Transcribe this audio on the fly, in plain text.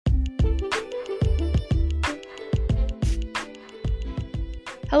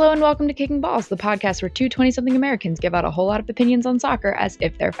Hello and welcome to Kicking Balls, the podcast where two 20-something Americans give out a whole lot of opinions on soccer as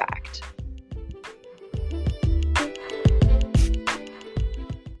if they're fact.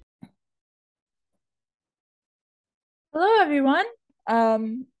 Hello, everyone.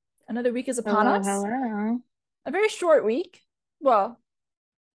 Another week is upon us. Hello. A very short week. Well,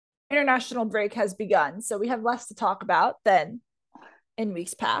 international break has begun, so we have less to talk about than in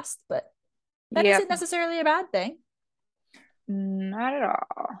weeks past, but that isn't necessarily a bad thing. Not at all.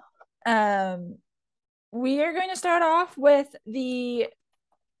 We are going to start off with the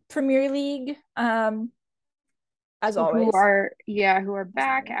Premier League, as always. Who are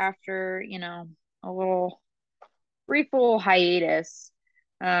back after, a brief little hiatus.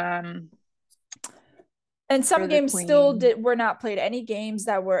 And some games still were not played. Any games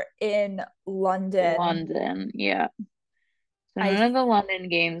that were in London. London, yeah. So none of the London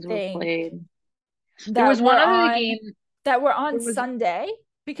games were played. There was one other game that were on Sunday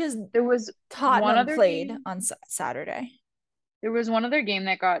because there was Tottenham played on Saturday. There was one other game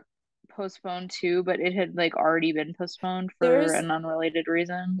that got postponed too, but it had already been postponed for an unrelated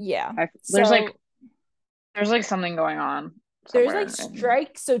reason. Yeah. There's something going on. There's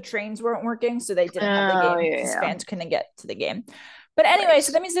strikes, so trains weren't working, so they didn't have the game because fans couldn't get to the game. But anyway,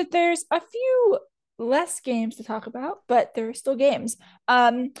 so that means that there's a few less games to talk about, but there are still games.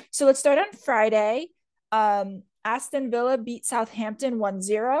 So let's start on Friday. Aston Villa beat Southampton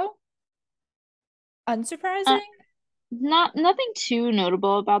 1-0. Unsurprising? Nothing too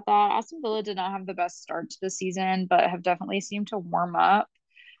notable about that. Aston Villa did not have the best start to the season, but have definitely seemed to warm up.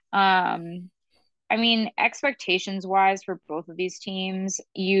 I mean, expectations wise for both of these teams,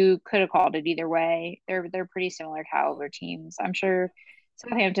 you could have called it either way. They're pretty similar caliber teams. I'm sure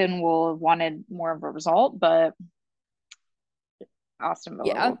Southampton will have wanted more of a result, but Aston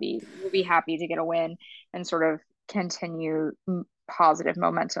Villa will be happy to get a win and sort of continue positive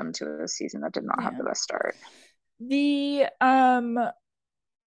momentum to a season that did not have the best start. The other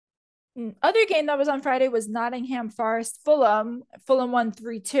game that was on Friday was Nottingham Forest Fulham. Fulham won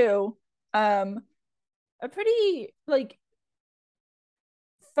 3-2. A pretty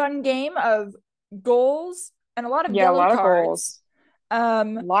fun game of goals and a lot of yellow cards. Of goals. A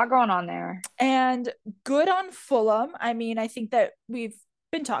lot going on there. And good on Fulham. I mean, I think that we've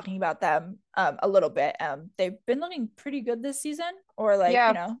been talking about them a little bit. They've been looking pretty good this season, or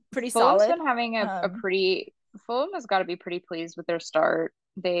pretty Fulham's solid. Been having Fulham has got to be pretty pleased with their start.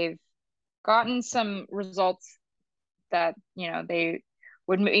 They've gotten some results that they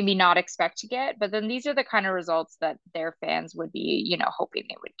would maybe not expect to get, but then these are the kind of results that their fans would be hoping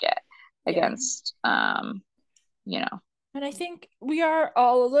they would get against And I think we are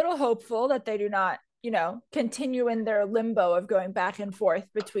all a little hopeful that they do not continue in their limbo of going back and forth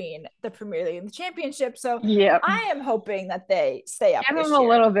between the Premier League and the Championship. So I am hoping that they stay up. Give them a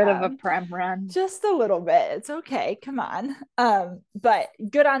little bit of a prem run. Just a little bit. It's okay. Come on. But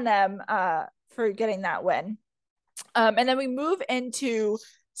good on them for getting that win. And then we move into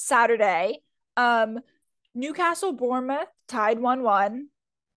Saturday. Newcastle Bournemouth tied 1-1.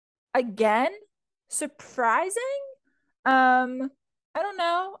 Again, surprising. I don't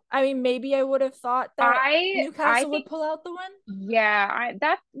know. I mean, maybe I would have thought that Newcastle would pull out the win. Yeah,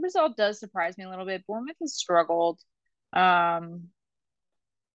 that result does surprise me a little bit. Bournemouth has struggled at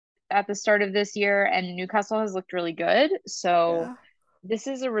the start of this year, and Newcastle has looked really good. So this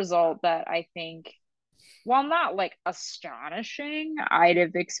is a result that I think, while not astonishing, I'd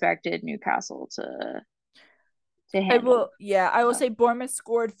have expected Newcastle to handle. I will say Bournemouth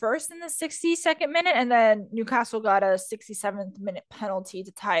scored first in the 62nd minute, and then Newcastle got a 67th minute penalty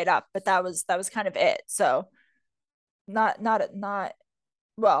to tie it up, but that was kind of it. So not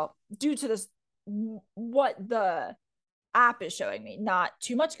well, due to this, what the app is showing me, not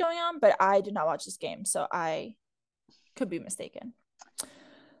too much going on, but I did not watch this game, so I could be mistaken.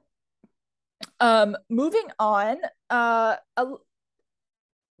 Moving on,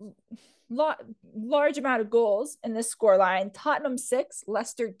 large amount of goals in this scoreline. Tottenham 6,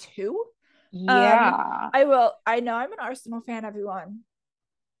 Leicester 2. Yeah. I know I'm an Arsenal fan, everyone.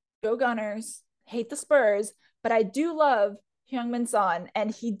 Go Gunners. Hate the Spurs, but I do love Heung-min Son,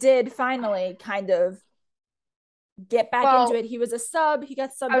 and he did finally kind of get back into it. He was a sub. He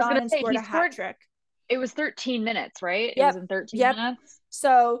got subbed on and scored a hat trick. It was 13 minutes, right? It was in 13 minutes.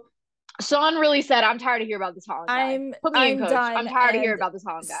 So Son really said, "I'm tired of hearing about this Holland guy. Put me in, coach. I'm tired of hearing about this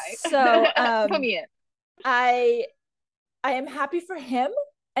Holland guy. So put me in." I am happy for him,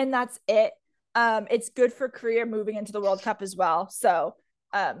 and that's it. It's good for career moving into the World Cup as well. So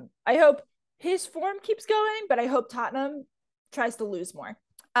I hope his form keeps going, but I hope Tottenham tries to lose more.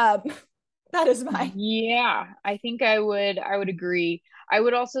 That is my. Yeah, I think I would agree. I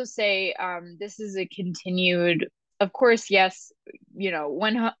would also say this is a continued, of course, yes,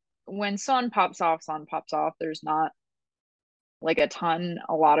 when Son pops off, there's not like a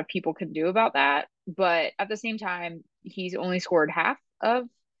lot of people can do about that. But at the same time, he's only scored half of,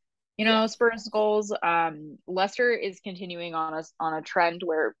 Yeah. Spurs goals. Leicester is continuing on a trend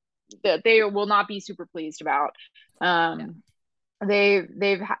where they will not be super pleased about. Yeah. Um,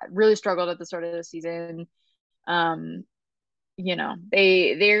 really struggled at the start of the season. Um,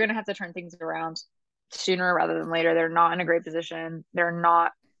 they're gonna have to turn things around sooner rather than later. They're not in a great position. They're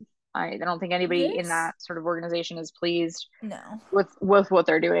not. I don't think anybody in This? that sort of organization is pleased No. with what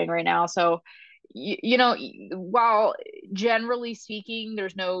they're doing right now. So, while generally speaking,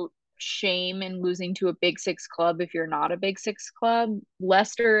 there's no shame in losing to a Big Six club if you're not a Big Six club.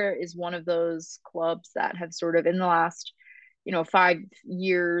 Leicester is one of those clubs that have sort of in the last, 5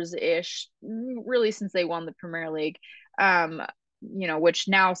 years ish, really since they won the Premier League, um, which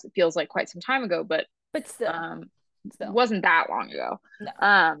now feels like quite some time ago, but But still, um, still. wasn't that long ago. No.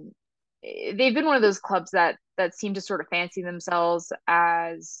 Um, they've been one of those clubs that seem to sort of fancy themselves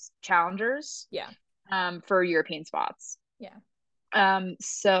as challengers, Yeah. for European spots. Yeah.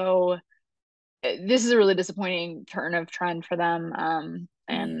 So this is a really disappointing turn of trend for them, and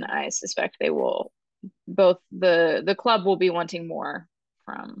Mm-hmm. I suspect they will both the club will be wanting more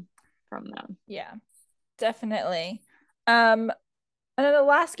from them. Yeah, definitely. Um, and then the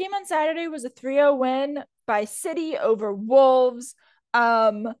last game on Saturday was a 3-0 win by City over Wolves.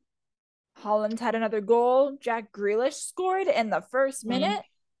 Um, Holland had another goal. Jack Grealish scored in the first Mm-hmm. minute.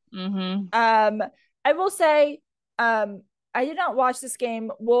 Mm-hmm. Um, I will say, I did not watch this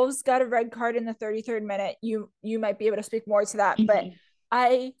game. Wolves got a red card in the 33rd minute. You might be able to speak more to that, but Mm-hmm.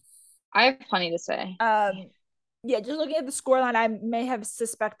 I I have plenty to say. yeah, just looking at the scoreline, I may have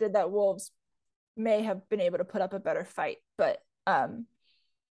suspected that Wolves may have been able to put up a better fight, but City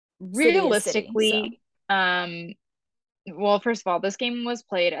is City, so Realistically, um, well, first of all, this game was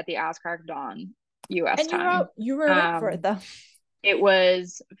played at the Ass Crack Dawn, U.S. and time. you were awake for it Um, though. it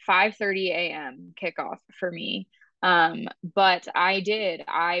was 5:30 a.m. kickoff for me. But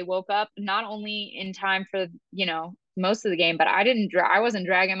I woke up not only in time for, most of the game, but I wasn't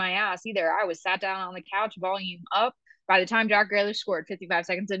dragging my ass either. I was sat down on the couch, volume up by the time Jack Grealish scored 55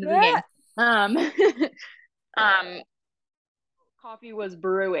 seconds into the Yeah. game. Um, um, coffee was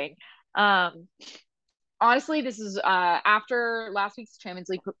brewing. Um, Honestly, this is after last week's Champions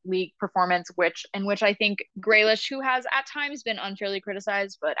League performance, which I think Grealish, who has at times been unfairly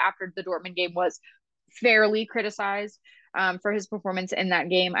criticized, but after the Dortmund game was fairly criticized, for his performance in that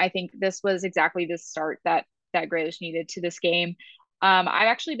game. I think this was exactly the start that Grealish needed to this game. I've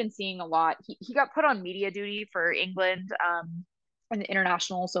actually been seeing a lot. He got put on media duty for England, and the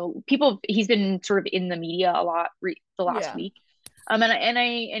international, so he's been sort of in the media a lot the last Yeah. week.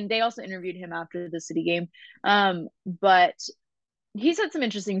 And they also interviewed him after the City game. But he's had some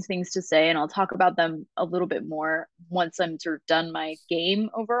interesting things to say, and I'll talk about them a little bit more once I'm sort of done my game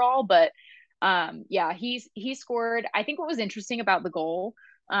overall. But yeah, he scored. I think what was interesting about the goal,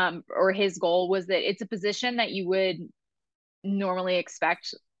 or his goal, was that it's a position that you would normally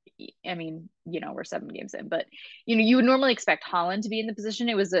expect. I mean, we're 7 games in, but you would normally expect Haaland to be in the position.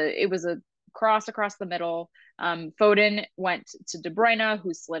 It was a cross across the middle. Foden went to De Bruyne,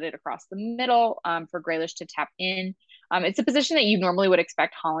 who slid it across the middle, for Grealish to tap in. It's a position that you normally would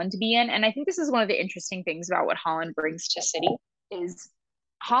expect Haaland to be in, and I think this is one of the interesting things about what Haaland brings to City is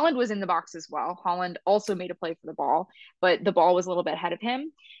Haaland was in the box as well. Haaland also made a play for the ball, but the ball was a little bit ahead of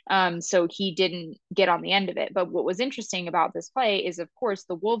him. So he didn't get on the end of it. But what was interesting about this play is, of course,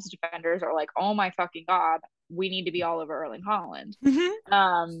 the Wolves defenders are like, oh my fucking God, we need to be all over Erling Haaland.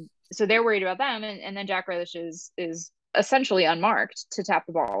 Mm-hmm. So they're worried about them. And then Jack Grealish is essentially unmarked to tap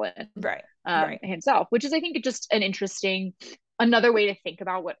the ball in, Right. Right. himself, which is, I think, just an interesting another way to think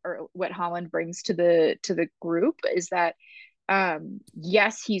about what Haaland brings to the group is that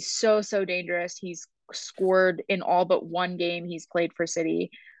yes, he's so dangerous. He's scored in all but one game he's played for City.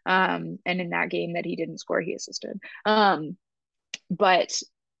 And in that game that he didn't score, he assisted. But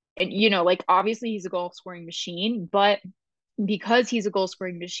like obviously he's a goal scoring machine, but because he's a goal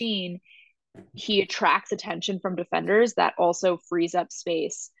scoring machine, he attracts attention from defenders that also frees up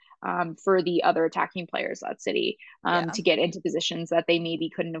space, for the other attacking players at City, Yeah. to get into positions that they maybe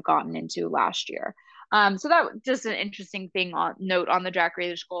couldn't have gotten into last year. So that was just an interesting thing on note on the Jack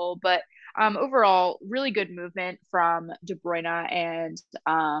Grealish goal, but overall, really good movement from De Bruyne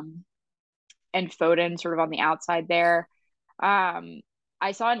and Foden, sort of on the outside there.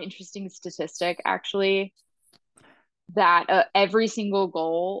 I saw an interesting statistic actually that every single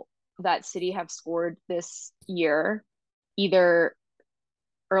goal that City have scored this year, either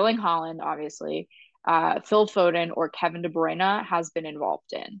Erling Haaland, obviously, Phil Foden, or Kevin De Bruyne has been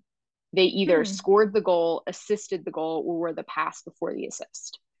involved in. They either scored the goal, assisted the goal, or were the pass before the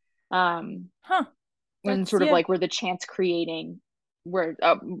assist. Huh. And sort of like were the chance creating, where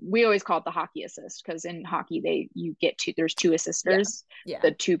we always call it the hockey assist, because in hockey there's two assisters,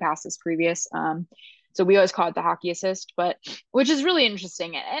 the two passes previous. So we always call it the hockey assist, but which is really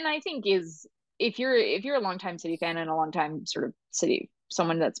interesting, and I think is if you're a longtime City fan and a longtime sort of City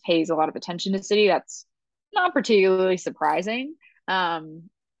someone that pays a lot of attention to City, that's not particularly surprising.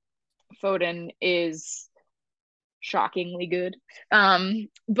 Foden is shockingly good,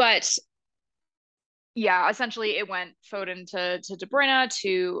 but yeah, essentially it went Foden to De Bruyne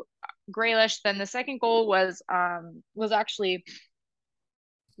to Grealish. Then the second goal was actually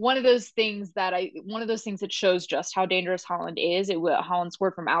one of those things that shows just how dangerous Haaland is. Haaland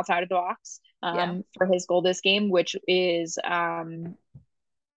scored from outside of the box for his goal this game, which is not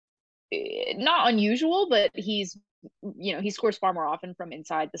unusual, but he scores far more often from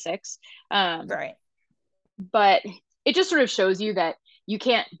inside the six. Right. But it just sort of shows you that you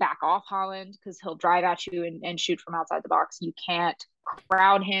can't back off Haaland because he'll drive at you and shoot from outside the box. You can't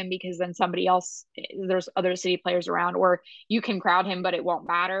crowd him because then there's other City players around, or you can crowd him, but it won't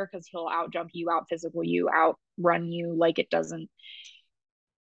matter because he'll out jump you, out physical you, outrun you. Like it doesn't,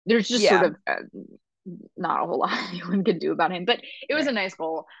 there's just sort of not a whole lot anyone can do about him, but it was a nice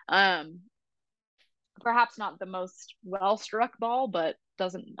goal. Perhaps not the most well struck ball, but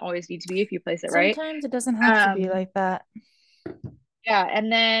doesn't always need to be if you place it right. Sometimes it doesn't have to be like that. Yeah,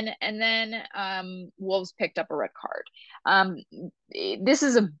 and then Wolves picked up a red card. This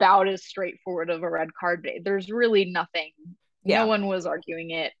is about as straightforward of a red card. There's really nothing. No one was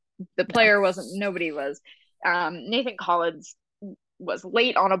arguing it. The player wasn't. Nobody was. Nathan Collins was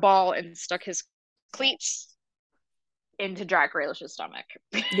late on a ball and stuck his cleats into Jack Grealish's stomach.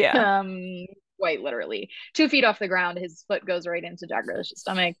 Yeah. Quite literally 2 feet off the ground, his foot goes right into Jack Grealish's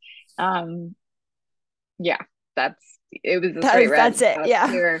stomach. Yeah, it was a straight red. That's it.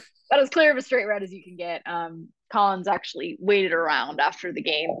 That was clear of a straight red as you can get. Collins actually waited around after the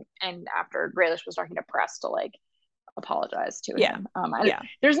game and after Grealish was starting to press to like apologize to him.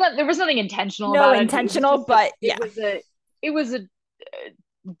 There was nothing intentional about it. Intentional, but it was a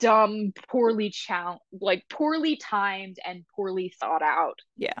dumb, poorly timed and poorly thought out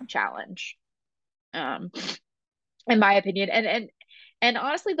challenge, in my opinion. And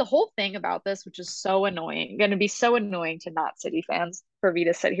honestly, the whole thing about this, which is so annoying, going to be so annoying to not City fans for me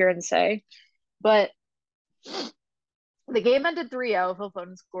to sit here and say, but the game ended 3-0. Phil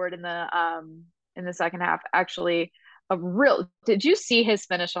Foden scored in the second half. Actually, did you see his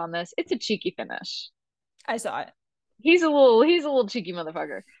finish on this? It's a cheeky finish. I saw it. He's a little cheeky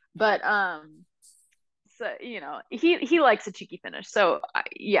motherfucker, but so he likes a cheeky finish. So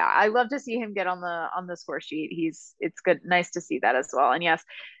I love to see him get on the score sheet. It's good, nice to see that as well. And yes,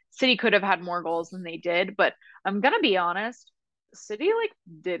 City could have had more goals than they did, but I'm gonna be honest, City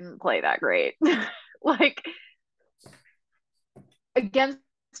didn't play that great. Against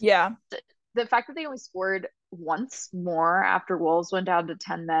the fact that they only scored once more after Wolves went down to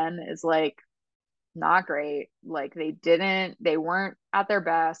 10 men is not great. They weren't at their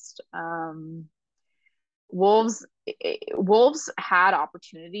best. Wolves had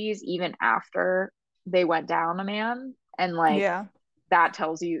opportunities even after they went down a man, and that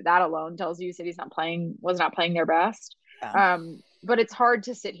alone tells you City's was not playing their best. But it's hard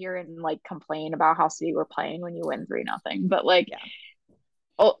to sit here and complain about how City were playing when you win 3-0. But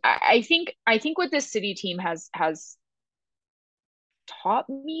I think what this City team has taught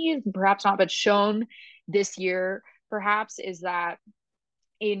me, perhaps not, but shown this year perhaps, is that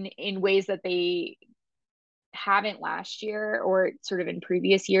in ways that they haven't last year or sort of in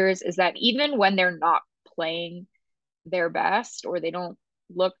previous years, is that even when they're not playing their best or they don't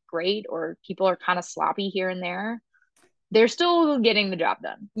look great or people are kind of sloppy here and there, they're still getting the job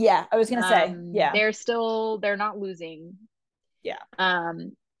done. Yeah, I was gonna say, they're not losing. Yeah.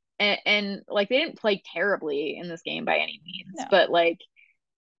 And they didn't play terribly in this game by any means, but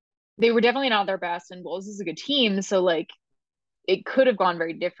they were definitely not their best, and Wolves is a good team, so it could have gone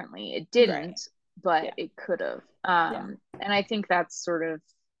very differently. It didn't, but it could have. And I think that's sort of.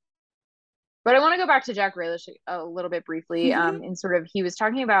 But I want to go back to Jack Grealish a little bit briefly. And sort of he was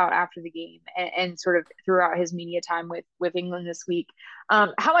talking about after the game and sort of throughout his media time with England this week,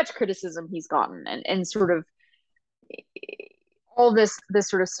 how much criticism he's gotten and sort of all this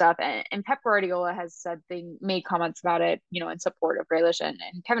sort of stuff. And Pep Guardiola has made comments about it, in support of Grealish, and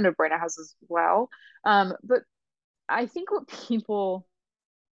Kevin De Bruyne has as well. But I think what people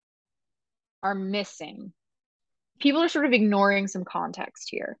are missing. People are sort of ignoring some context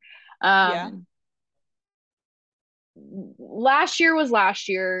here. Yeah. Last year was last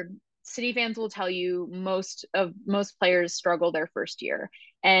year. City fans will tell you most players struggle their first year,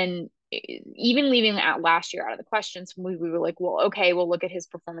 and even leaving at last year out of the questions, we were like, well, okay, we'll look at his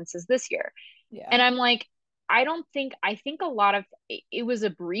performances this year, Yeah. and I'm like, I think a lot of it was a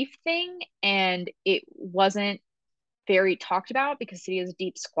brief thing, and it wasn't very talked about because City has a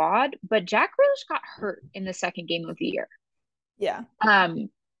deep squad. But Jack Grealish got hurt in the second game of the year. Yeah. Um,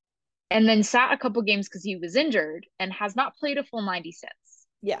 and then sat a couple games because he was injured and has not played a full 90 since.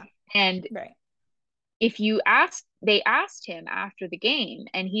 Yeah. And Right. if you asked, they asked him after the game,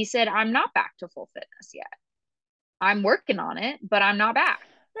 and he said, I'm not back to full fitness yet. I'm working on it, but I'm not back.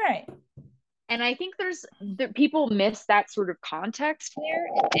 Right. And I think people miss that sort of context there.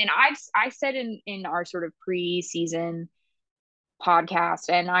 And I said in our sort of preseason podcast,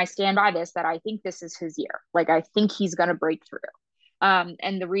 and I stand by this, that I think this is his year. Like, I think he's going to break through.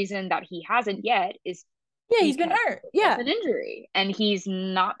 And the reason that he hasn't yet is Yeah, he's been because hurt. of Yeah. an injury, and he's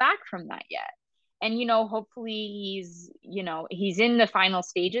not back from that yet. And hopefully he's in the final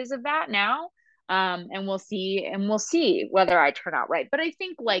stages of that now. And we'll see whether I turn out right. But I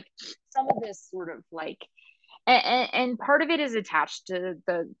think like some of this sort of like and part of it is attached to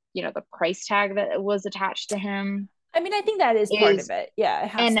the price tag that was attached to him. I mean, I think that is part of Is it. Yeah, it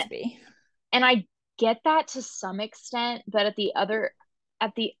has and to be. and I get that to some extent, but at the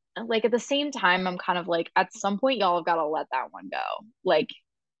at the same time, I'm kind of like, at some point y'all have got to let that one go. Like,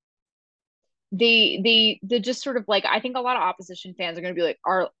 they just sort of like, I think a lot of opposition fans are going to be like,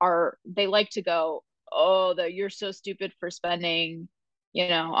 are they like to go, oh, you're so stupid for spending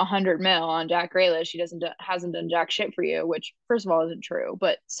 100 mil on Jack Grealish. He hasn't done jack shit for you, which first of all isn't true,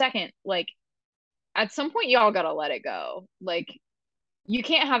 but second, like, at some point y'all got to let it go. Like, you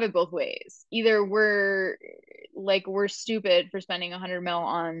can't have it both ways. Either we're stupid for spending 100 mil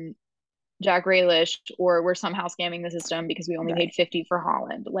on Jack Grealish, or we're somehow scamming the system because we only paid 50 for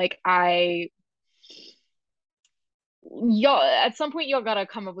Haaland. Like, y'all, at some point y'all gotta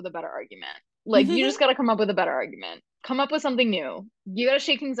come up with a better argument. Like, you just gotta come up with a better argument. Come up with something new. You gotta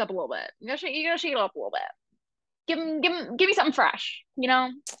shake things up a little bit. You gotta shake it up a little bit. Give me something fresh.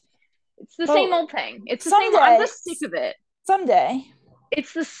 It's the same old thing. It's the same. I'm just sick of it. Someday.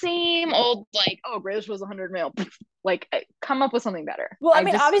 It's the same old, like, oh, Grealish was 100 mil. Like, come up with something better. Well, I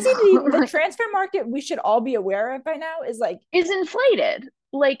mean, obviously the transfer market, we should all be aware of by now, is inflated.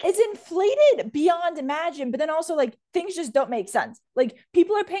 Like, it's inflated beyond imagine. But then also, like, things just don't make sense. Like,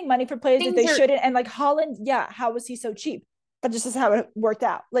 people are paying money for players that they shouldn't. And like Haaland, yeah, how was he so cheap? But just is how it worked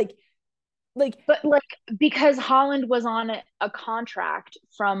out. But like, because Haaland was on a contract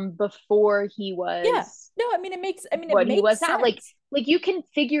from before he was. Yeah. No, I mean, it makes sense. Now. Like you can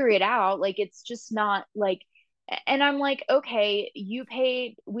figure it out. Like, it's just not like, and I'm like, okay,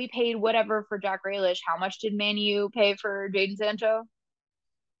 we paid whatever for Jack Grealish. How much did Man U pay for Jadon Sancho?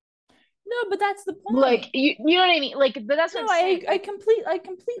 No, but that's the point. Like, you know what I mean? Like, but that's what I'm saying. I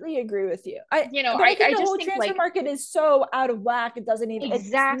completely agree with you. I think the whole transfer like, market is so out of whack. It doesn't even,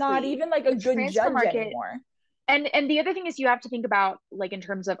 exactly. It's not even like a good judge anymore. And the other thing is, you have to think about, like, in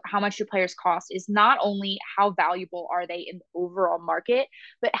terms of how much do players cost, is not only how valuable are they in the overall market,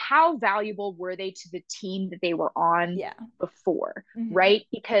 but how valuable were they to the team that they were on before, right?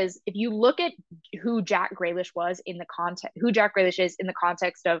 Because if you look at who Jack Grealish is in the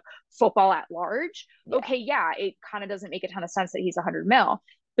context of football at large, it kind of doesn't make a ton of sense that he's 100 mil.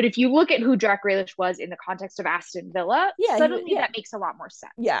 But if you look at who Jack Grealish was in the context of Aston Villa, suddenly that makes a lot more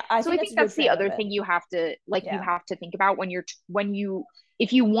sense. Yeah, I think that's the other thing you have to you have to think about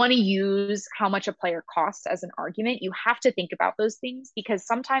if you want to use how much a player costs as an argument. You have to think about those things, because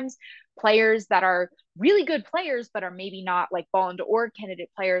sometimes players that are really good players but are maybe not like Ballon d'Or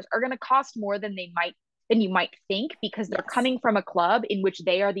candidate players are going to cost more than you might think, because they're coming from a club in which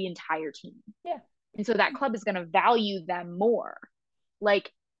they are the entire team. Yeah, and so that club is going to value them more. Like,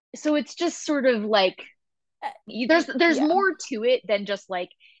 so it's just sort of like, there's more to it than just like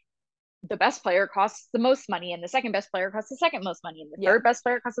the best player costs the most money and the second best player costs the second most money and the third best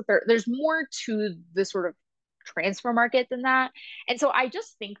player costs the third. There's more to the sort of transfer market than that. And so I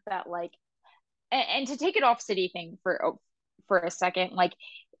just think that, like, and to take it off City thing for a second, like,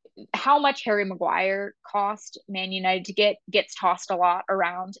 how much Harry Maguire cost Man United to gets tossed a lot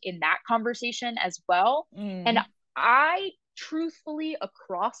around in that conversation as well. And I truthfully,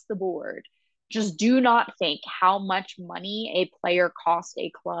 across the board, just do not think how much money a player costs a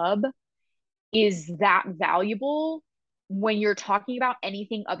club is that valuable when you're talking about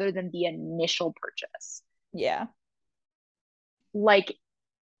anything other than the initial purchase. Yeah. Like,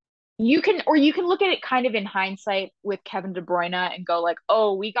 you can look at it kind of in hindsight with Kevin De Bruyne and go like,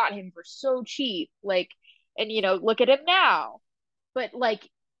 oh, we got him for so cheap, like, and look at him now. But like,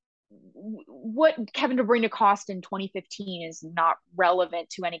 what Kevin De Bruyne cost in 2015 is not relevant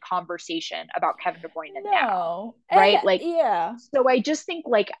to any conversation about Kevin De Bruyne now, No. And right? Like, yeah. so I just think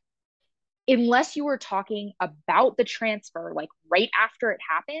like, unless you were talking about the transfer like right after it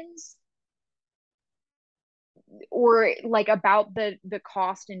happens, or like about the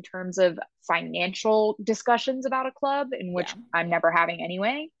cost in terms of financial discussions about a club, in Yeah. which I'm never having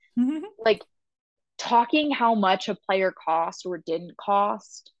anyway, like talking how much a player cost or didn't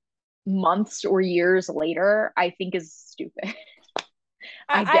cost months or years later, I think is stupid. I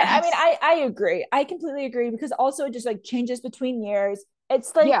I mean guess. I agree. I completely agree because also it just like changes between years.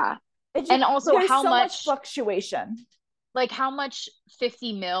 It's like Yeah. it just And also there's so much fluctuation how much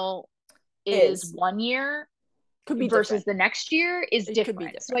 50 mil is is 1 year could be versus different. the next year is It could be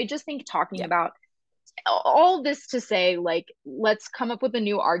different. So different. I just think talking Yeah. about all this to say, like, let's come up with a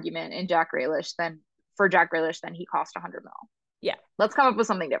new argument in Jack Grealish for Jack Grealish, then he cost 100 mil. Yeah. Let's come up with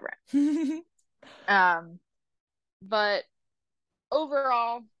something different. Um, but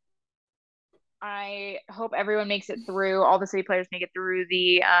overall, I hope everyone makes it through. All the City players make it through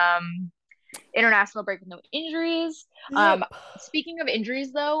the international break with no injuries. Yep. Speaking of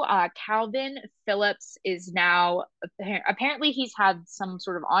injuries, though, Calvin Phillips is now apparently he's had some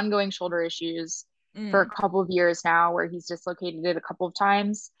sort of ongoing shoulder issues for a couple of years now, where he's dislocated it a couple of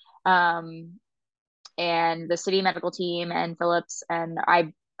times. And the City medical team and Phillips, and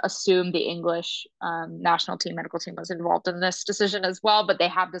I assume the English national team medical team was involved in this decision as well, but they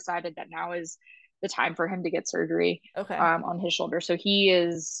have decided that now is the time for him to get surgery Okay. on his shoulder. So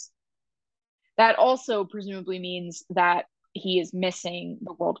that also presumably means that he is missing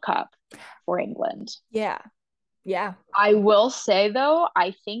the World Cup for England. Yeah. Yeah. I will say, though,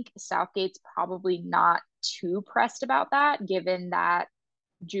 I think Southgate's probably not too pressed about that, given that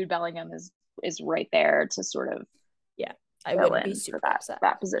Jude Bellingham is right there to sort of Yeah. I fill wouldn't be in for super upset.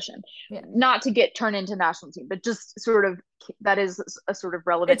 that position. Yeah. Not to get turned into national team, but just sort of that is a sort of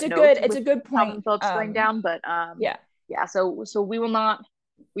relevant note. It's a good point. Calvin Phillips going down, but yeah. yeah. So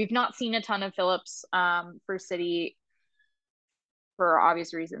we've not seen a ton of Phillips for City for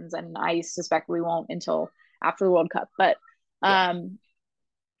obvious reasons, and I suspect we won't until after the World Cup. But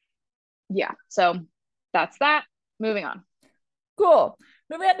yeah, so that's that. Moving on. Cool.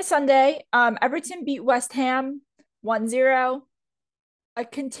 Moving on to Sunday. Everton beat West Ham 1-0. A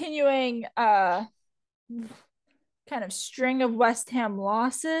continuing kind of string of West Ham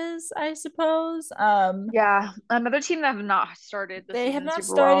losses, I suppose. Yeah, another team that have not started the they have season not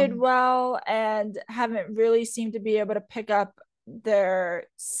super well. started well and haven't really seemed to be able to pick up their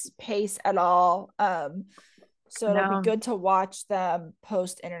pace at all. So it'll be good to watch them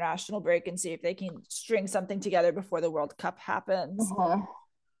post international break and see if they can string something together before the World Cup happens.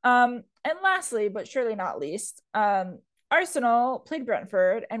 And lastly, but surely not least, Arsenal played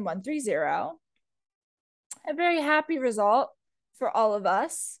Brentford and won 3-0. A very happy result for all of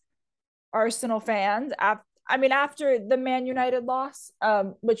us Arsenal fans. After the Man United loss,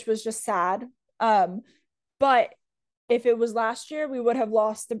 which was just sad. But if it was last year, we would have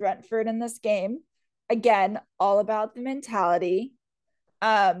lost to Brentford in this game. Again, all about the mentality.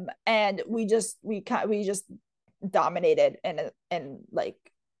 And we just dominated and like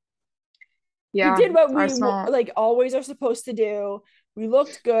we did what we like always are supposed to do. We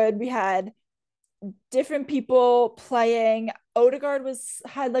looked good. We had different people playing. Odegaard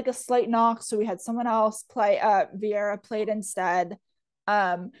had like a slight knock, so we had someone else play. Vieira played instead.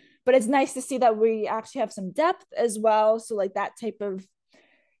 But it's nice to see that we actually have some depth as well. So like that type of,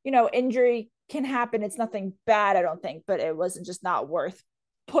 injury can happen. It's nothing bad, I don't think, but it wasn't just not worth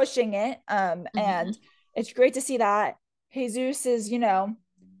pushing it. And it's great to see that Jesus is,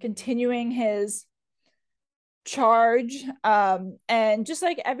 continuing his charge. And just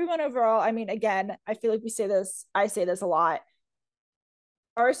like everyone overall, I mean, again, I feel like I say this a lot.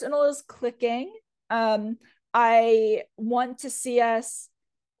 Arsenal is clicking. I want to see us,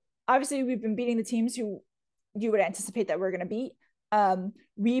 obviously we've been beating the teams who you would anticipate that we're going to beat.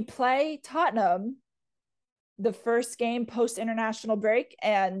 We play Tottenham the first game post international break,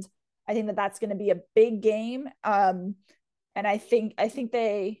 and I think that that's going to be a big game. And I think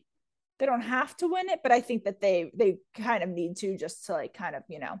they don't have to win it, but I think that they kind of need to, just to like kind of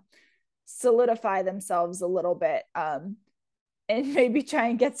solidify themselves a little bit, and maybe try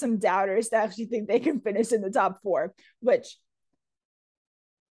and get some doubters to actually think they can finish in the top 4, which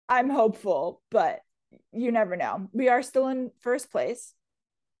I'm hopeful, but you never know. We are still in first place.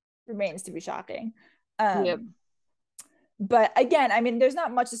 Remains to be shocking. Yep. But again, I mean, there's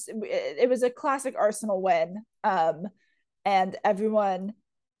not much. It was a classic Arsenal win, and everyone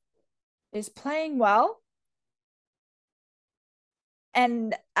is playing well.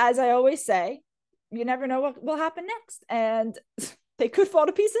 And as I always say, you never know what will happen next, and they could fall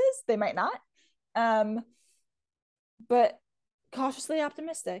to pieces. They might not, but cautiously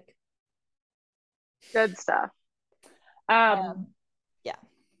optimistic. Good stuff. Yeah.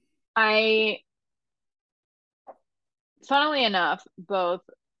 I funnily enough, both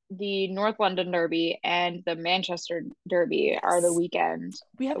the North London Derby and the Manchester Derby are the Yes. weekend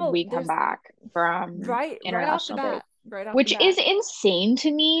We have we come back from right off the international break, bat. Right off the which bat. is insane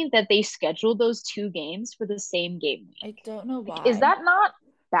to me that they scheduled those two games for the same game I week. don't know Like, is why. that not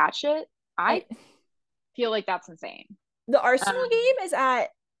batshit? I I feel like that's insane. The Arsenal Um, game is at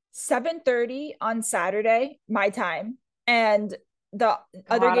 7:30 on Saturday, my time, and the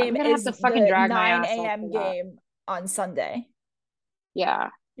other God, I'm game gonna have to is fucking the drag my 9 ass up a.m. for that. game on Sunday. Yeah.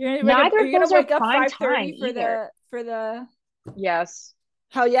 You're gonna wake up. Neither Are of you gonna those are wake up prime time 5:30 for either. the? Yes.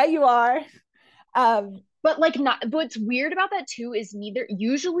 Hell yeah, you are. Um, But like not what's weird about that too is neither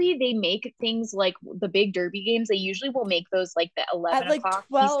usually they make things like the big derby games, they usually will make those like the at 11 like o'clock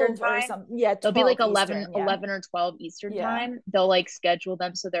Eastern 12 or time. something. Yeah, They'll be like 12 Eastern. Yeah, 11 or 12 Eastern yeah. time. They'll like schedule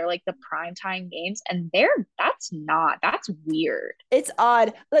them so they're like the prime time games and that's weird. It's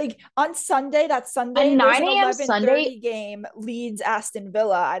odd. Like on Sunday, that A Sunday, there's an 9 a.m. Sunday, 11:30 game, Leeds Aston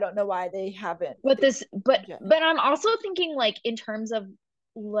Villa. I don't know why they haven't. but I'm also thinking like in terms of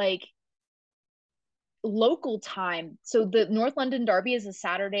like local time. So the North London Derby is a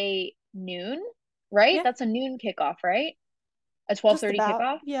Saturday noon, right? Yeah, That's a noon kickoff, right? A just 12:30 about.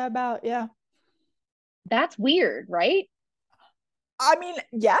 kickoff. Yeah, about. Yeah. That's weird, right? I mean,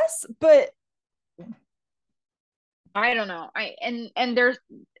 yes, but I don't know. And there's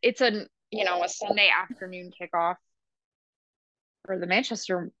it's a a Sunday afternoon kickoff for the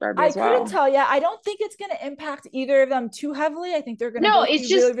Manchester Derby I as couldn't well. tell you. I don't think it's going to impact either of them too heavily. I think they're going to No, both it's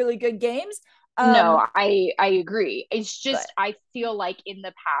be really, just really good games. Um, no, I agree. It's but just I feel like in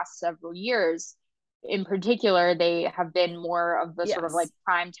the past several years, in particular, they have been more of the sort of like yes,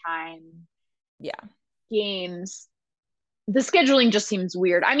 prime time yeah, games. The scheduling just seems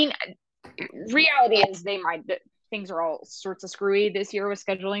weird. I mean, reality is they might things are all sorts of screwy this year with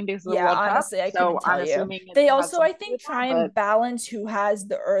scheduling because of the yeah. World Cup. Honestly, I So couldn't tell I'm you. assuming it They has also, I something to do think, with that. try But and balance who has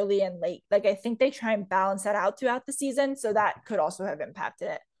the early and late. Like, I think they try and balance that out throughout the season, so that could also have impacted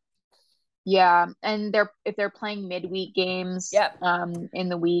it. yeah, and if they're playing midweek games Yep. in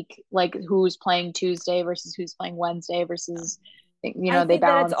the week, like who's playing Tuesday versus who's playing Wednesday versus I they think that it's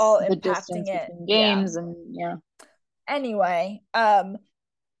balance all the impacting distance it. between Yeah. games and yeah. Anyway,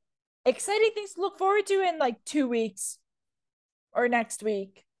 exciting things to look forward to in like 2 weeks or next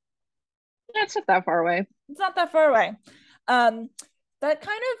week. Yeah, it's not that far away. It's not that far away. Um, that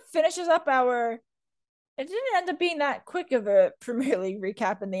kind of finishes up our. It didn't end up being that quick of a Premier League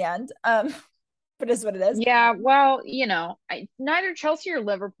recap in the end. But it's what it is. Yeah, well, neither Chelsea or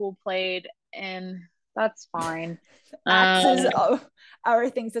Liverpool played, and that's fine. Axes, Um, our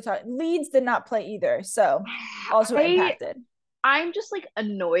things to talk. Leeds did not play either, so also I impacted. I'm just like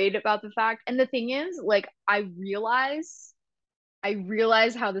annoyed about the fact, and the thing is, like, I realize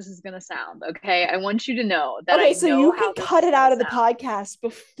how this is gonna sound. Okay, I want you to know that Okay, I so know you can how this cut is it gonna out of the sound. podcast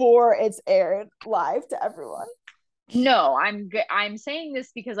before it's aired live to everyone. No, I'm saying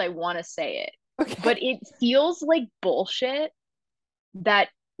this because I want to say it, Okay. but it feels like bullshit that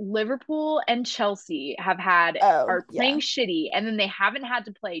Liverpool and Chelsea Oh, are yeah. playing shitty and then they haven't had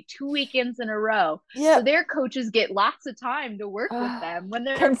to play two weekends in a row. So Yep. their coaches get lots of time to work with them when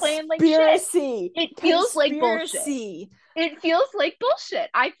they're playing like shit. Conspiracy. It feels like bullshit. Conspiracy. It feels like bullshit.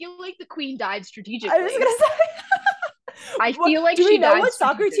 I feel like the queen died I was strategically. gonna say. I feel like Do we she know died what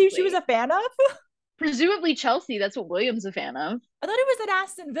soccer team she was strategically. a fan of? Presumably Chelsea, that's what William's a fan of. I thought he was an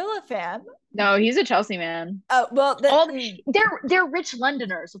Aston Villa fan. No, he's a Chelsea man. Oh well, All they're rich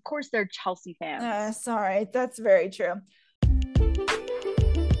Londoners. Of course they're Chelsea fans. sorry, that's very true.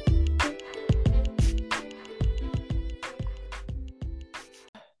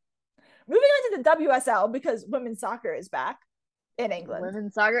 Moving on to the WSL because women's soccer is back in England.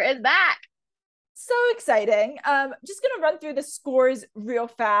 Women's soccer is back. So exciting. Just gonna run through the scores real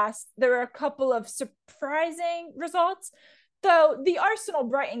fast. There were a couple of surprising results. Though the Arsenal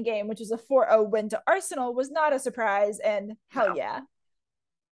Brighton game, which was a 4-0 win to Arsenal, was not a surprise. And hell No. yeah.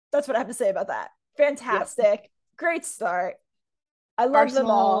 That's what I have to say about that. Fantastic. Yep. Great start. I love Arsenal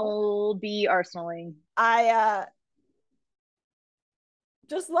them all. be Arsenaling. I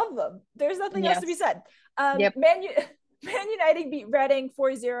just love them. There's nothing else to be said. Yep. Man United beat Reading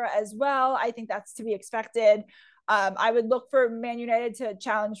 4-0 as well. I think that's to be expected. I would look for Man United to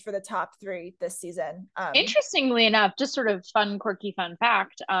challenge for the top 3 this season. Interestingly enough, just sort of fun, quirky, fun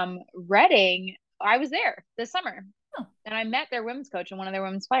fact, Reading, I was there this summer Oh, and I met their women's coach and one of their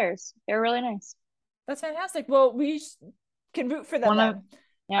women's players. They were really nice. that's fantastic. Well, we can root for them One of, then.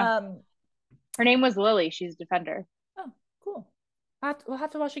 yeah. Um, Her name was Lily. She's a defender. oh, cool. We'll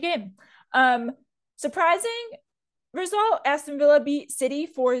have to watch a game. Surprising result: Aston Villa beat City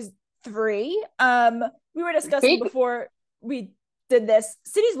 4-3. We were discussing before we did this.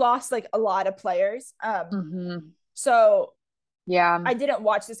 City's lost like a lot of players. So yeah, I didn't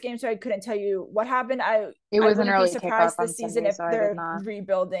watch this game, so I couldn't tell you what happened. It was I an wouldn't early be surprised this season Sunday, if so they're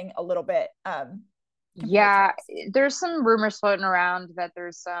rebuilding a little bit. Yeah, there's some rumors floating around that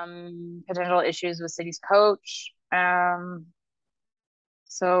there's some potential issues with City's coach.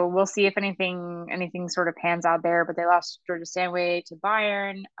 So we'll see if anything sort of pans out there. But they lost Georgia Stanway to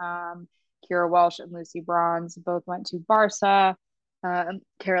Bayern. Kira Walsh and Lucy Bronze both went to Barca.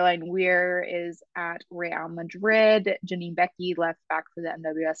 Caroline Weir is at Real Madrid. Janine Becky left back for the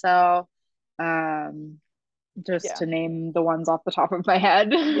NWSL. Just to name the ones off the top of my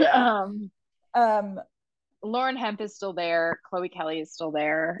head. Yeah. Lauren Hemp is still there. Chloe Kelly is still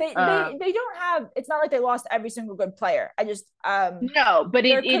there. They don't have. It's not like they lost every single good player. I just no, but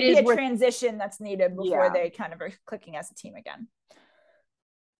there could be a transition that's needed before they kind of are clicking as a team again.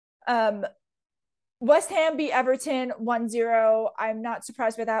 West Ham beat Everton 1-0. I'm not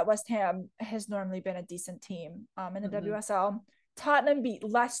surprised by that. West Ham has normally been a decent team in the WSL. Tottenham beat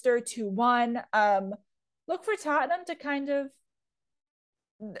Leicester 2-1. Look for Tottenham to kind of,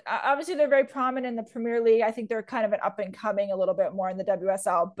 obviously they're very prominent in the Premier League. I think they're kind of an up and coming a little bit more in the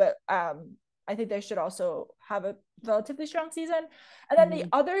WSL, but I think they should also have a relatively strong season. And then the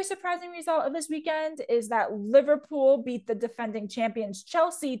other surprising result of this weekend is that Liverpool beat the defending champions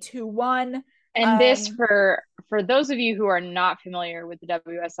Chelsea 2-1. And this, for those of you who are not familiar with the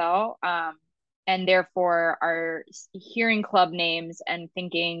WSL, and therefore are hearing club names and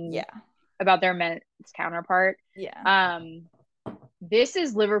thinking about their men's counterpart. This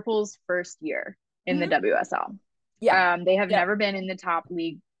is Liverpool's first year in the WSL. They have never been in the top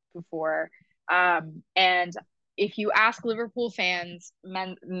league before. And if you ask Liverpool fans,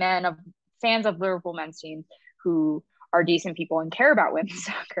 fans of Liverpool men's teams who are decent people and care about women's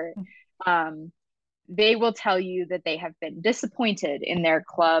soccer, they will tell you that they have been disappointed in their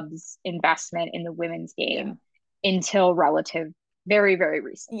club's investment in the women's game until very, very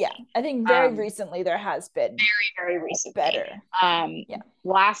recently. I think very recently there has been very recently better.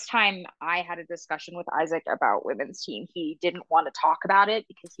 Last time I had a discussion with Isaac about women's team, he didn't want to talk about it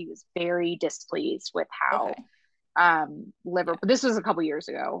because he was very displeased with how Liverpool. This was a couple years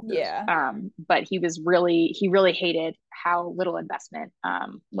ago. But he really hated how little investment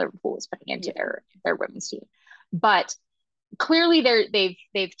Liverpool was putting into their women's team. But clearly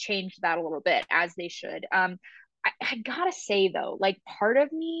they've changed that a little bit, as they should. I gotta say though, like, part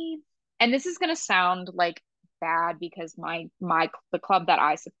of me, and this is gonna sound like bad because the club that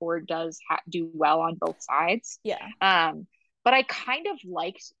I support does do well on both sides. But I kind of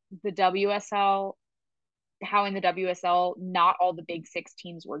liked the WSL, how in the WSL not all the big six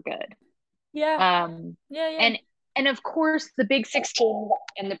teams were good. And of course the big six teams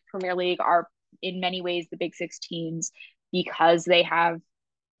in the Premier League are in many ways the big six teams because they have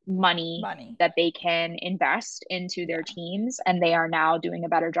money that they can invest into their teams, and they are now doing a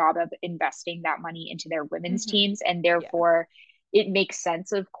better job of investing that money into their women's teams, and therefore it makes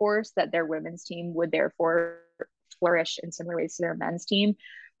sense, of course, that their women's team would therefore flourish in similar ways to their men's team.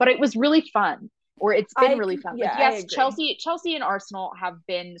 But it was really fun, or it's been really fun. Yes, Chelsea and Arsenal have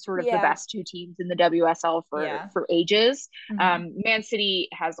been sort of the best two teams in the WSL for ages. Man City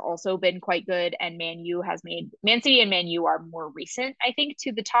has also been quite good, and Man City and Man U are more recent, I think,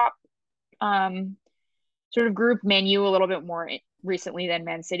 to the top sort of group. Man U a little bit more recently than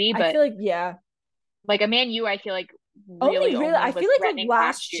Man City, but I feel like like a Man U, I feel like really I feel like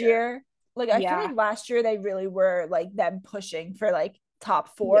last year. Like I feel like last year they really were like them pushing for like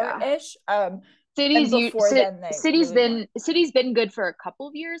top 4-ish. City's been good for a couple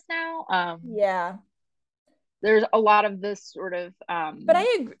of years now. There's a lot of this sort of but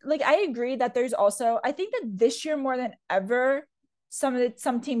I agree that there's also, I think that this year more than ever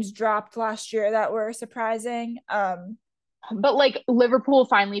some teams dropped last year that were surprising. But like Liverpool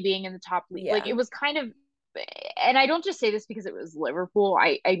finally being in the top league, like it was kind of, and I don't just say this because it was Liverpool,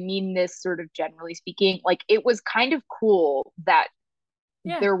 I mean this sort of generally speaking, like it was kind of cool that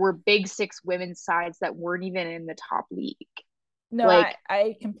there were big six women's sides that weren't even in the top league. No, like,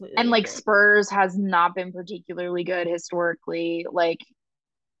 I completely and like agree. Spurs has not been particularly good historically. Like,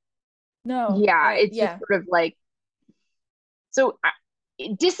 it's just sort of like So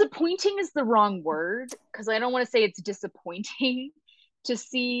disappointing is the wrong word because I don't want to say it's disappointing to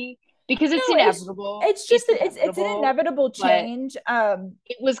see because it's No, inevitable. it's just It's it's an inevitable, inevitable but change.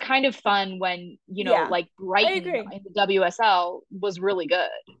 it was kind of fun when, Yeah, like I Brighton agree. in the WSL was really good.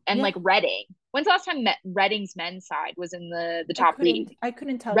 And Yeah, like Reading. When's the last time Reading's men's side was in the top league? I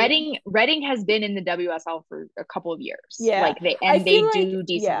couldn't tell you. Reading has been in the WSL for a couple of years. Yeah, Like I they feel like, do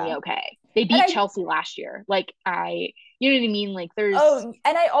decently yeah. okay. They And beat Chelsea last year. Like you know what I mean? Like there's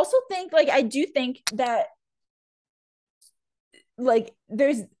and I also think, like, I do think that, like,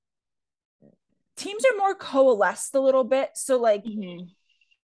 there's teams are more coalesced a little bit. So, like, Mhm.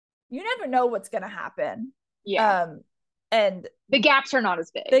 you never know what's gonna happen. Yeah. Um, and The gaps are not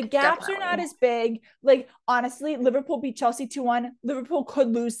as the big, gaps are not definitely. as big. Like, honestly, Liverpool beat Chelsea 2-1. Liverpool could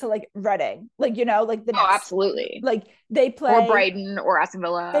lose to, like, Reading. Like, like the Oh, next, absolutely. like, Or Brighton or Aston they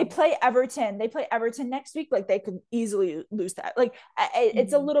Villa. play Everton. They play Everton next week. Like, they could easily lose that. Like,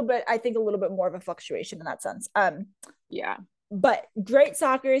 it's a Mhm. little bit, I think, a little bit more of a fluctuation in that sense. Yeah. But great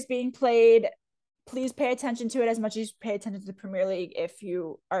soccer is being played. Please pay attention to it as much as you pay attention to the Premier League if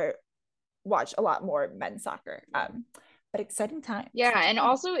you are watch a lot more men's soccer. But exciting times. Yeah, and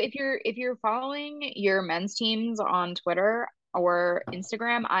also if you're following your men's teams on Twitter or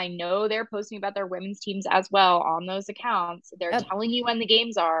Instagram, I know they're posting about their women's teams as well on those accounts. They're Yep. telling you when the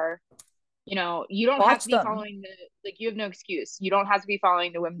games are. You don't have Watch to be them. following you have no excuse. You don't have to be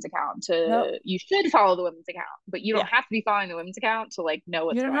following the women's account Nope. you should follow the women's account, but you don't Yeah. have to be following the women's account to like know You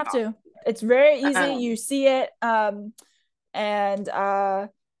what's don't going have to. It's very easy. You see it. And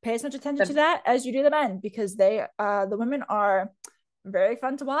pay as much attention to The- that as you do the men, because the women are very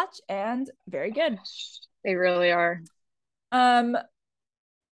fun to watch and very good. they really are. Um,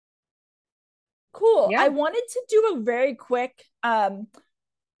 cool. Yeah. I wanted to do a very quick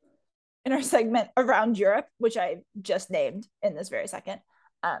in our segment around Europe, which I just named in this very second.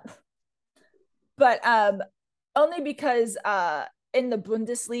 Um, but only because in the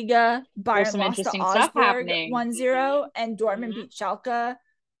Bundesliga, There's Bayern some lost to interesting stuff Augsburg happening. 1-0 and Dortmund Hmm. beat Schalke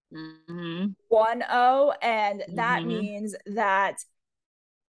Hmm. 1-0, and that Hmm. means that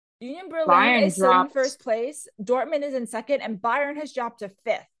Union Berlin Bayern is still in dropped. first place, Dortmund is in second, and Bayern has dropped to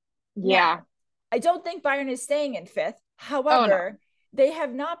fifth. Yeah. Now, I don't think Bayern is staying in fifth. Oh no. However, they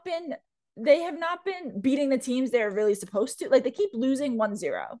have not been beating the teams they're really supposed to. Like, they keep losing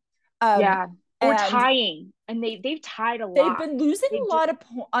 1-0. Yeah. Or And tying. And they've tied a they've lot. been losing They've a just lot of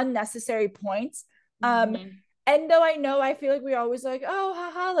unnecessary points. hmm And though I know, I feel like we always like, oh,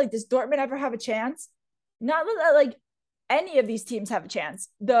 haha, like, does Dortmund ever have a chance? Not that, like, any of these teams have a chance.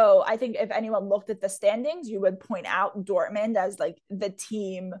 Though I think if anyone looked at the standings, you would point out Dortmund as, like, the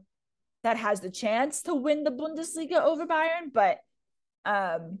team that has the chance to win the Bundesliga over Bayern. But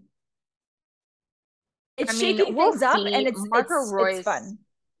um, I it's mean, shaking we'll things up, and see. Marco it's Royce fun.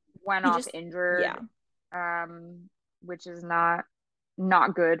 went He off just injured, Yeah, which is not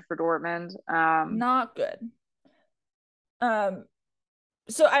good for Dortmund. not good. Um,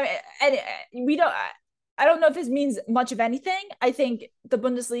 so and we don't. I don't know if this means much of anything. I think the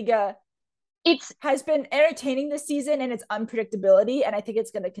Bundesliga It's has been entertaining this season and its unpredictability, and I think it's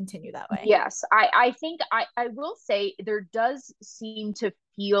going to continue that way. Yes, I think I will say there does seem to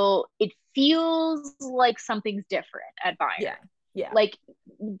it feels like something's different at Yeah, Bayern. yeah, Like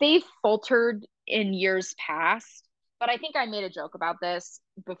they've faltered in years past, but I think I made a joke about this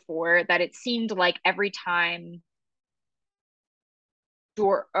before that it seemed like every time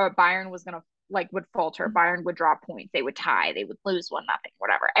Bayern was gonna would falter, Bayern would drop points, they would tie, they would lose 1-0,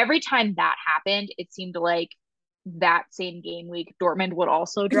 whatever. Every time that happened, it seemed like that same game week Dortmund would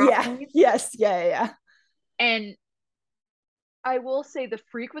also drop yeah, points. yes, yeah. And I will say the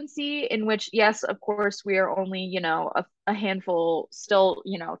frequency in which, yes, of course, we are only, a handful still,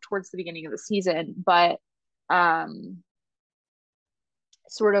 towards the beginning of the season, but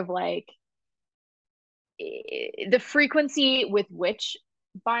sort of like the frequency with which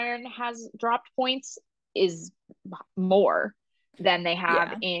Bayern has dropped points is more than they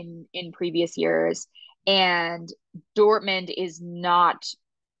have Yeah, in previous years. And Dortmund is not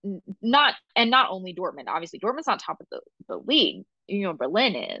only Dortmund, obviously Dortmund's not top of the league,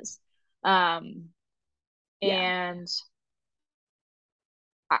 Berlin is. yeah, And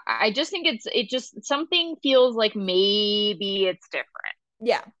I just think it just something feels like maybe it's different.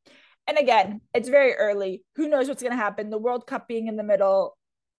 yeah. And again, it's very early. Who knows what's going to happen? The World Cup being in the middle,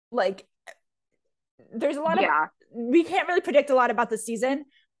 like, there's a lot of, Yeah. we can't really predict a lot about the season,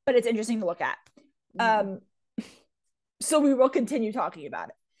 but it's interesting to look at. Mm-hmm. So we will continue talking about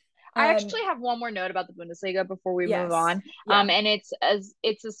it. I actually have one more note about the Bundesliga before we move Yes. on. Yeah. And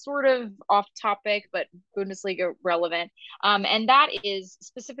it's a sort of off topic, but Bundesliga relevant. And that is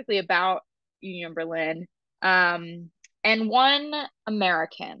specifically about Union Berlin. And one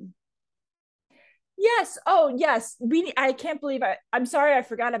American. Yes. Oh, yes. I can't believe I'm sorry I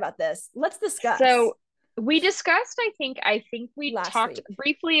forgot about this. Let's discuss. So we discussed, I think we Last talked week.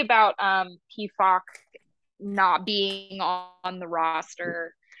 briefly about PFOC not being on the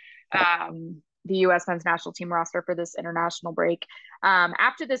roster, the U.S. men's national team roster for this international break.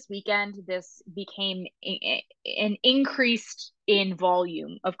 After this weekend, this became an increased in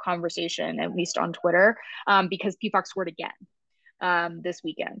volume of conversation, at least on Twitter, because PFOC scored again this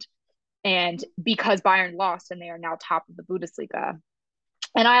weekend. And because Bayern lost and they are now top of the Bundesliga.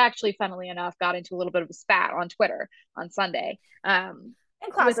 And I actually, funnily enough, got into a little bit of a spat on Twitter on Sunday. In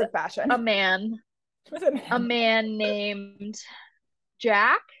classic fashion. A man named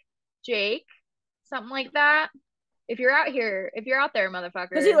Jake, something like that. If you're out there,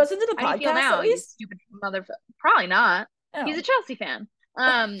 motherfucker. Does he listen to the podcast? How do you feel now, at least? you stupid motherfucker? Probably not. Oh. He's a Chelsea fan.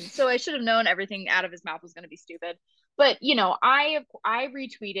 So I should have known everything out of his mouth was going to be stupid. But I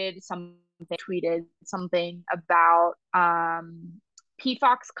retweeted something about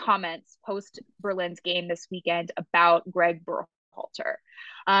PFOC's comments post Berlin's game this weekend about Greg Berhalter,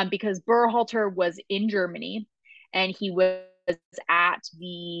 because Berhalter was in Germany and he was at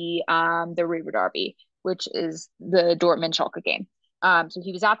the Ruhr Derby, which is the Dortmund Schalke game. So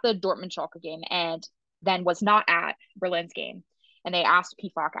he was at the Dortmund Schalke game and then was not at Berlin's game. And they asked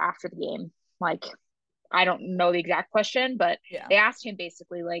PFOC after the game, like, I don't know the exact question, but they asked him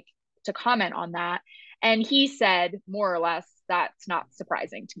basically like to comment on that. And he said, more or less, that's not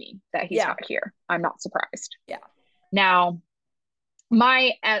surprising to me that he's not here. I'm not surprised. Yeah. Now,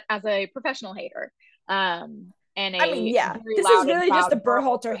 as a professional hater, and this is really just a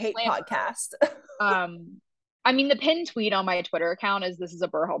Berhalter hate podcast. I mean, the pinned tweet on my Twitter account is this is a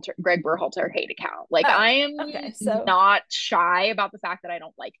Greg Berhalter hate account. Like, I am not shy about the fact that I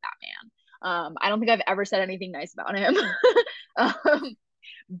don't like that man. I don't think I've ever said anything nice about him.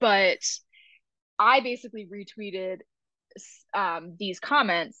 But I basically retweeted these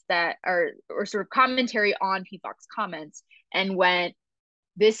comments that are or sort of commentary on PFOC's comments and went,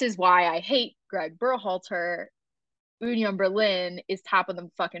 this is why I hate Greg Berhalter. Union Berlin is top of the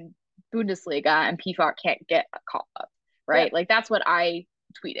fucking Bundesliga and PFOC can't get a call up, right? Yeah. Like, that's what I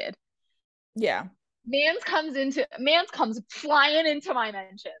tweeted. Yeah. Mans comes flying into my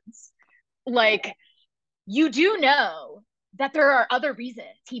mentions. Like, you do know that there are other reasons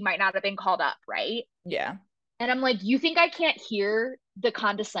he might not have been called up, right? Yeah. And I'm like, you think I can't hear the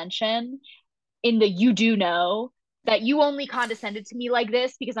condescension in the you do know that you only condescended to me like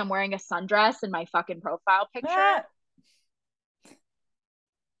this because I'm wearing a sundress in my fucking profile picture?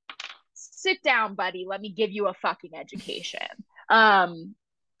 Sit down, buddy. Let me give you a fucking education. And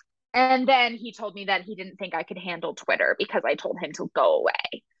then he told me that he didn't think I could handle Twitter because I told him to go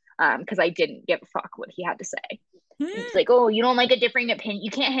away. Because I didn't give a fuck what he had to say. He's like, oh, you don't like a differing opinion.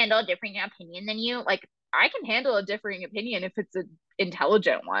 You can't handle a differing opinion than you. Like, I can handle a differing opinion if it's an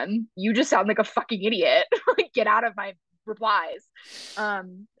intelligent one. You just sound like a fucking idiot. Like, get out of my replies. So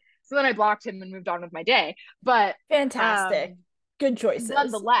then I blocked him and moved on with my day. But fantastic. Good choices.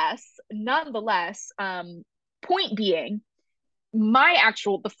 Nonetheless, point being,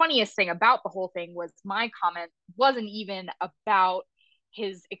 the funniest thing about the whole thing was my comment wasn't even about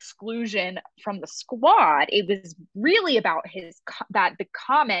his exclusion from the squad. It was really about the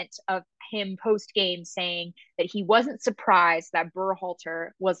comment of him post game saying that he wasn't surprised that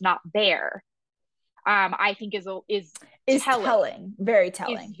Berhalter was not there. I think is telling, very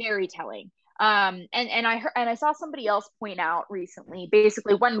telling, is very telling. And I saw somebody else point out recently,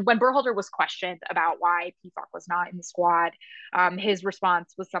 basically when Berhalter was questioned about why PFOC was not in the squad, his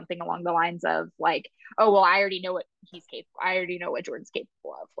response was something along the lines of like, oh, well, I already know what he's capable. I already know what Jordan's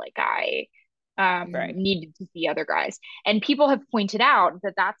capable of. Like, I needed to see other guys. And people have pointed out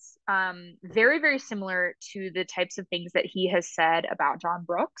that that's very, very similar to the types of things that he has said about John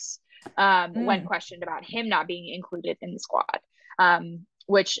Brooks when questioned about him not being included in the squad,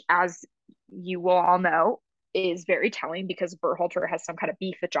 which, as you will all know, is very telling because Berhalter has some kind of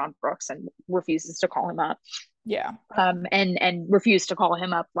beef with John Brooks and refuses to call him up. Yeah. And refused to call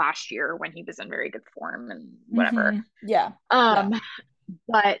him up last year when he was in very good form and whatever. Yeah.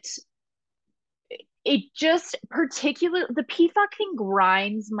 But it just particularly the PFOC thing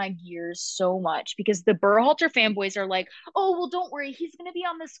grinds my gears so much because the Berhalter fanboys are like, oh, well, don't worry, he's going to be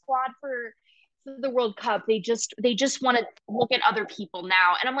on the squad for the World Cup. They just want to look at other people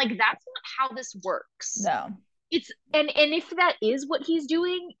now. And I'm like, that's not how this works. No. and if that is what he's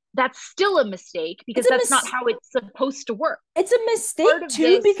doing, that's still a mistake because It's a that's not how it's supposed to work. It's a mistake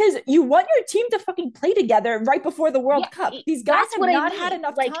too because you want your team to fucking play together right before the World Cup. These guys have not had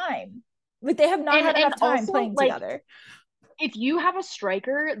enough time. Like they have not had enough time playing together. If you have a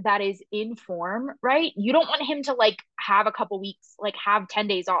striker that is in form, right? You don't want him to like have a couple weeks, like have 10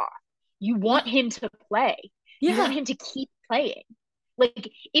 days off. You want him to play. You want him to keep playing.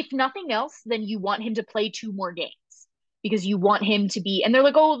 Like, if nothing else, then you want him to play 2 more games because you want him to be. And they're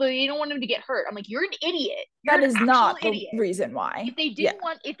like, oh, you don't want him to get hurt. I'm like, you're an idiot. That is not the reason why. If they didn't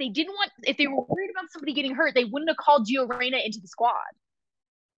want, if they were worried about somebody getting hurt, they wouldn't have called Gio Reyna into the squad.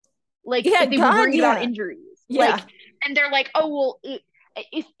 Like, if they were worried about injuries. Yeah. Like, and they're like, oh, well,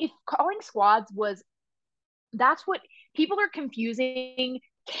 if calling squads was, that's what people are confusing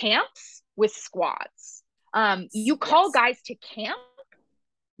camps with squads. You call guys to camp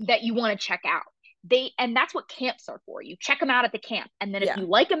that you want to check out. And that's what camps are for. You check them out at the camp. And then if you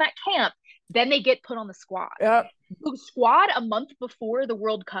like them at camp, then they get put on the squad. Yep. The squad a month before the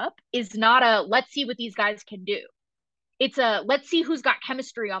World Cup is not a, let's see what these guys can do. It's a, let's see who's got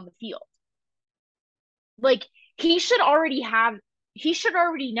chemistry on the field. Like, he should already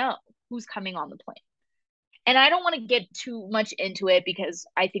know who's coming on the plane. And I don't want to get too much into it because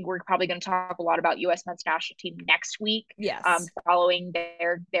I think we're probably going to talk a lot about U.S. men's national team next week. Yes. Following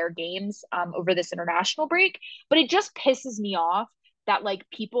their games over this international break. But it just pisses me off that like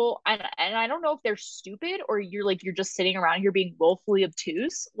people, and I don't know if they're stupid or you're just sitting around here being woefully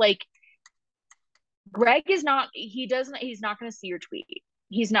obtuse. Like, Greg is not, he's not going to see your tweet.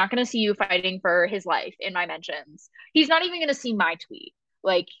 He's not going to see you fighting for his life in my mentions. He's not even going to see my tweet.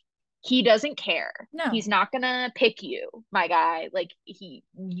 Like, he doesn't care. No. He's not going to pick you, my guy. Like,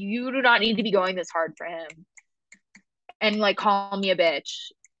 you do not need to be going this hard for him and like call me a bitch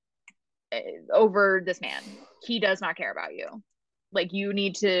over this man. He does not care about you. Like, you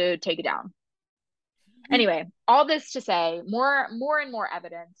need to take it down. Anyway, all this to say, more and more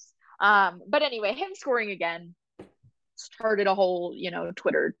evidence. But anyway, him scoring again started a whole,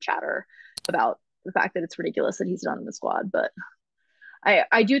 Twitter chatter about the fact that it's ridiculous that he's not in the squad. But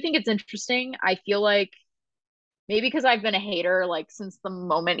I do think it's interesting. I feel like maybe because I've been a hater like since the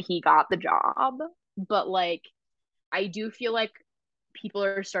moment he got the job, but like I do feel like people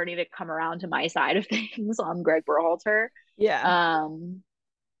are starting to come around to my side of things on Greg Berhalter. Yeah.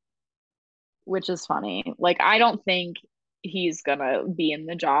 Which is funny. Like, I don't think he's gonna be in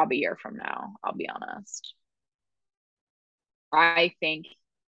the job a year from now, I'll be honest. I think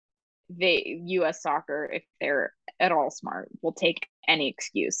the U.S. soccer, if they're at all smart, will take any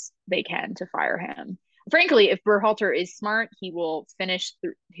excuse they can to fire him. Frankly, if Berhalter is smart, he will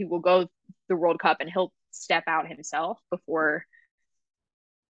go the World Cup and he'll step out himself before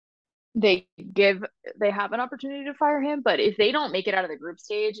they have an opportunity to fire him. But if they don't make it out of the group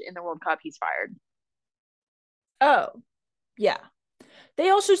stage in the World Cup, he's fired. Oh, yeah. They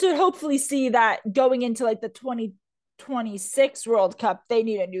also should hopefully see that going into like the 2026 World Cup, they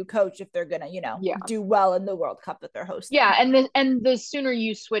need a new coach if they're gonna, do well in the World Cup that they're hosting. Yeah, and the sooner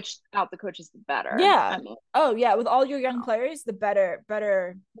you switch out the coaches, the better. Yeah. With all your young players, the better.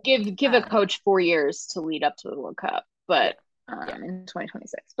 Give a coach 4 years to lead up to the World Cup, but in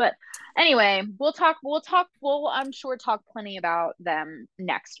 2026. But anyway, we'll I'm sure talk plenty about them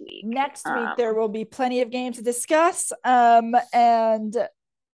next week. Next week there will be plenty of games to discuss. And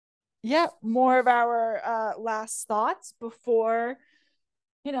yeah, more of our last thoughts before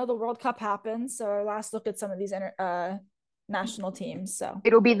the World Cup happens. So our last look at some of these national teams. So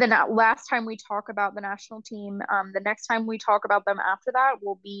it'll be the last time we talk about the national team. The next time we talk about them after that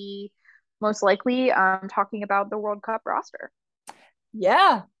will be most likely talking about the World Cup roster.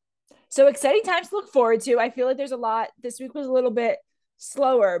 Yeah. So exciting times to look forward to. I feel like there's a lot. This week was a little bit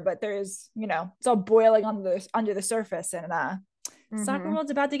slower, but there's, it's all boiling under the surface, and soccer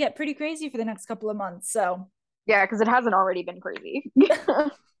world's about to get pretty crazy for the next couple of months. So yeah, because it hasn't already been crazy.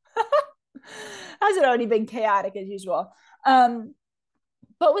 Hasn't already been chaotic as usual.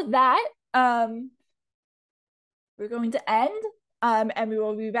 But with that, we're going to end. And we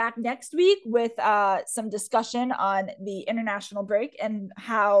will be back next week with some discussion on the international break and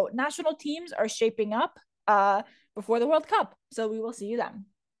how national teams are shaping up before the World Cup. So we will see you then.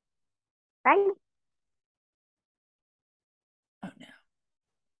 Bye. Oh, no.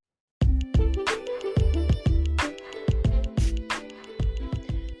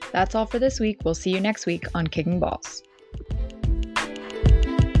 That's all for this week. We'll see you next week on Kicking Balls.